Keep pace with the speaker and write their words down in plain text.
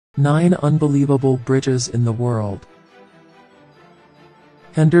9 unbelievable bridges in the world.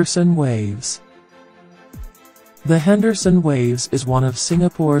 Henderson Waves. The Henderson Waves is one of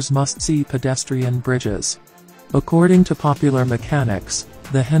Singapore's must-see pedestrian bridges. According to popular mechanics,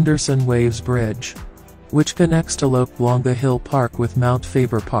 the Henderson Waves Bridge, which connects Telok Blangah Hill Park with Mount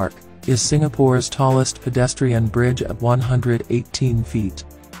Faber Park, is Singapore's tallest pedestrian bridge at 118 feet.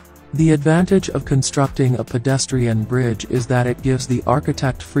 The advantage of constructing a pedestrian bridge is that it gives the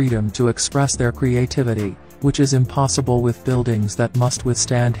architect freedom to express their creativity, which is impossible with buildings that must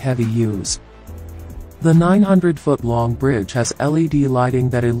withstand heavy use. The 900-foot-long bridge has LED lighting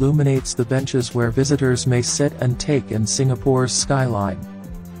that illuminates the benches where visitors may sit and take in Singapore's skyline.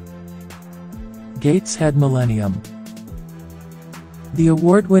 Gateshead Millennium. The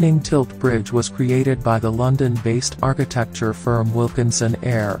award-winning Tilt Bridge was created by the London-based architecture firm Wilkinson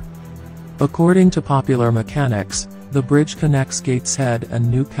Eyre. According to popular mechanics, the bridge connects Gateshead and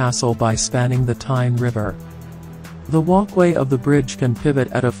Newcastle by spanning the Tyne River. The walkway of the bridge can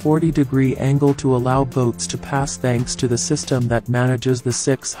pivot at a 40-degree angle to allow boats to pass thanks to the system that manages the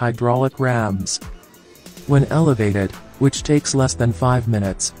 6 hydraulic rams. When elevated, which takes less than 5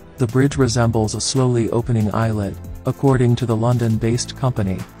 minutes, the bridge resembles a slowly opening eyelid, according to the London-based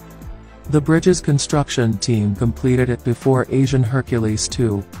company. The bridge's construction team completed it before Asian Hercules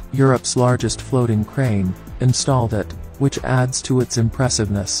II, Europe's largest floating crane, installed it, which adds to its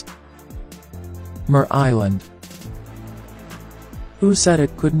impressiveness. Mer Island. Who said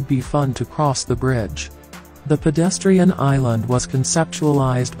it couldn't be fun to cross the bridge? The pedestrian island was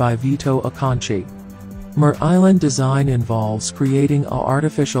conceptualized by Vito Acconci. Mer Island design involves creating an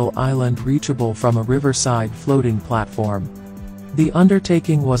artificial island reachable from a riverside floating platform. The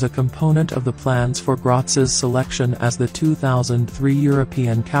undertaking was a component of the plans for Graz's selection as the 2003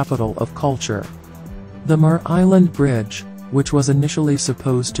 European Capital of Culture. The Mer Island Bridge, which was initially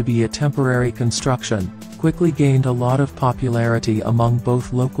supposed to be a temporary construction, quickly gained a lot of popularity among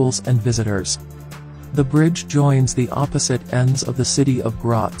both locals and visitors. The bridge joins the opposite ends of the city of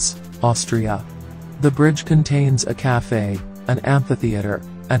Graz, Austria. The bridge contains a cafe, an amphitheater,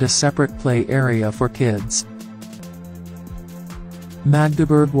 and a separate play area for kids.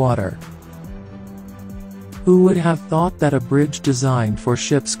 Magdeburg Water. Who would have thought that a bridge designed for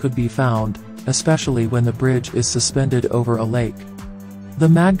ships could be found, especially when the bridge is suspended over a lake? The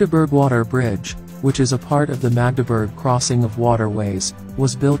Magdeburg Water Bridge, which is a part of the Magdeburg Crossing of Waterways,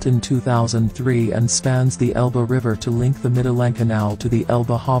 was built in 2003 and spans the Elbe River to link the Mittelland Canal to the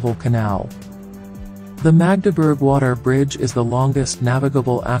Elbe-Havel Canal. The Magdeburg Water Bridge is the longest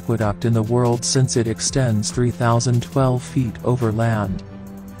navigable aqueduct in the world since it extends 3,012 feet over land.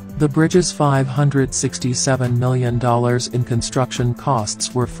 The bridge's $567 million in construction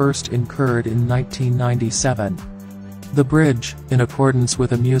costs were first incurred in 1997. The bridge, in accordance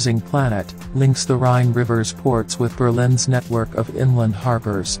with Amusing Planet, links the Rhine River's ports with Berlin's network of inland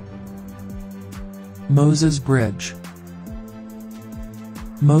harbors. Moses Bridge.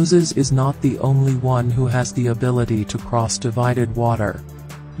 Moses is not the only one who has the ability to cross divided water.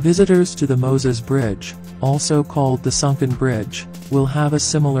 Visitors to the Moses Bridge, also called the Sunken Bridge, will have a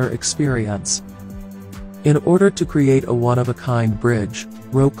similar experience. In order to create a one-of-a-kind bridge,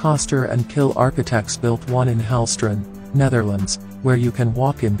 Rookoster and Kill Architects built one in Helstrand, Netherlands, where you can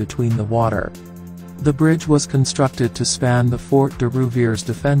walk in between the water. The bridge was constructed to span the Fort de Rouvier's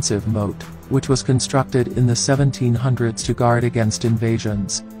defensive moat, which was constructed in the 1700s to guard against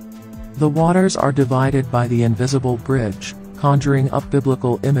invasions. The waters are divided by the invisible bridge, conjuring up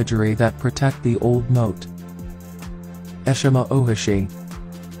biblical imagery that protect the old moat. Eshima Ohishi.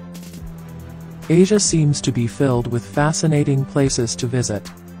 Asia seems to be filled with fascinating places to visit.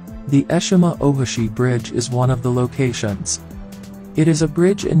 The Eshima Ohishi Bridge is one of the locations. It is a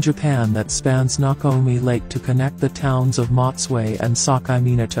bridge in Japan that spans Nakomi Lake to connect the towns of Matsue and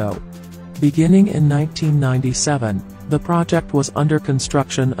Sakaiminato. Beginning in 1997, the project was under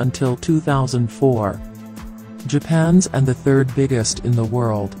construction until 2004. Japan's and the third biggest in the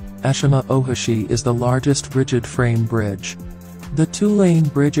world, Eshima Ohishi is the largest rigid-frame bridge. The two-lane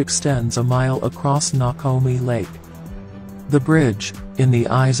bridge extends a mile across Nakomi Lake. The bridge, in the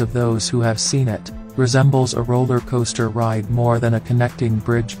eyes of those who have seen it, resembles a roller coaster ride more than a connecting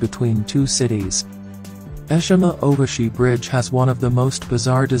bridge between two cities. Eshima Ohishi Bridge has one of the most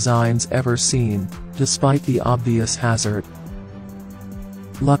bizarre designs ever seen, despite the obvious hazard.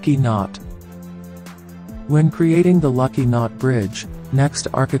 Lucky Knot. When creating the Lucky Knot Bridge, Next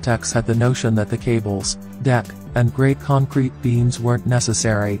architects had the notion that the cables, deck, and grey concrete beams weren't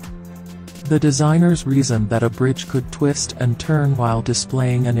necessary. The designers reasoned that a bridge could twist and turn while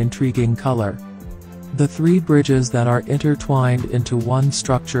displaying an intriguing color. The three bridges that are intertwined into one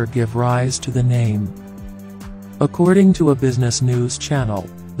structure give rise to the name. According to a business news channel,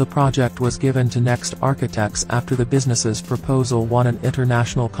 the project was given to Next Architects after the business's proposal won an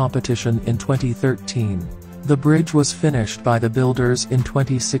international competition in 2013. The bridge was finished by the builders in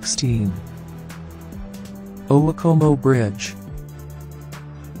 2016. Owakomo Bridge.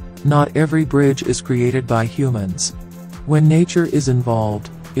 Not every bridge is created by humans. When nature is involved,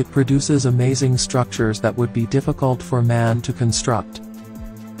 it produces amazing structures that would be difficult for man to construct.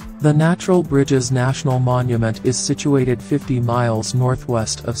 The Natural Bridges National Monument is situated 50 miles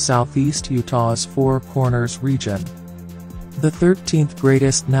northwest of southeast Utah's Four Corners region. The 13th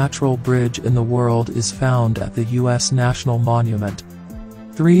greatest natural bridge in the world is found at the U.S. National Monument.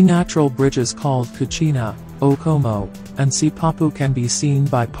 Three natural bridges called Kachina, Okomo, and Sipapu can be seen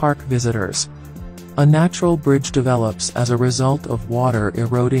by park visitors. A natural bridge develops as a result of water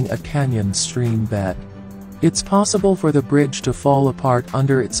eroding a canyon stream bed. It's possible for the bridge to fall apart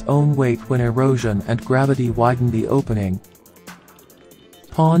under its own weight when erosion and gravity widen the opening.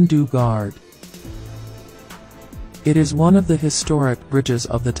 Pont du Gard. It is one of the historic bridges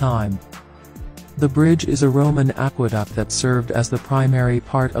of the time. The bridge is a Roman aqueduct that served as the primary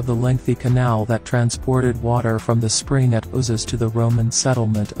part of the lengthy canal that transported water from the spring at Uzes to the Roman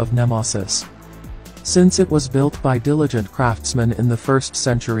settlement of Nemesis. Since it was built by diligent craftsmen in the 1st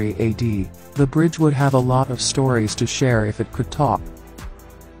century AD, the bridge would have a lot of stories to share if it could talk.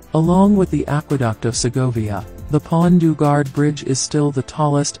 Along with the Aqueduct of Segovia, the Pont du Gard Bridge is still the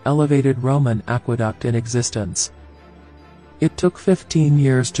tallest elevated Roman aqueduct in existence. It took 15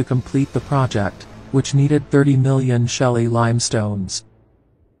 years to complete the project, which needed 30 million Shelley limestones.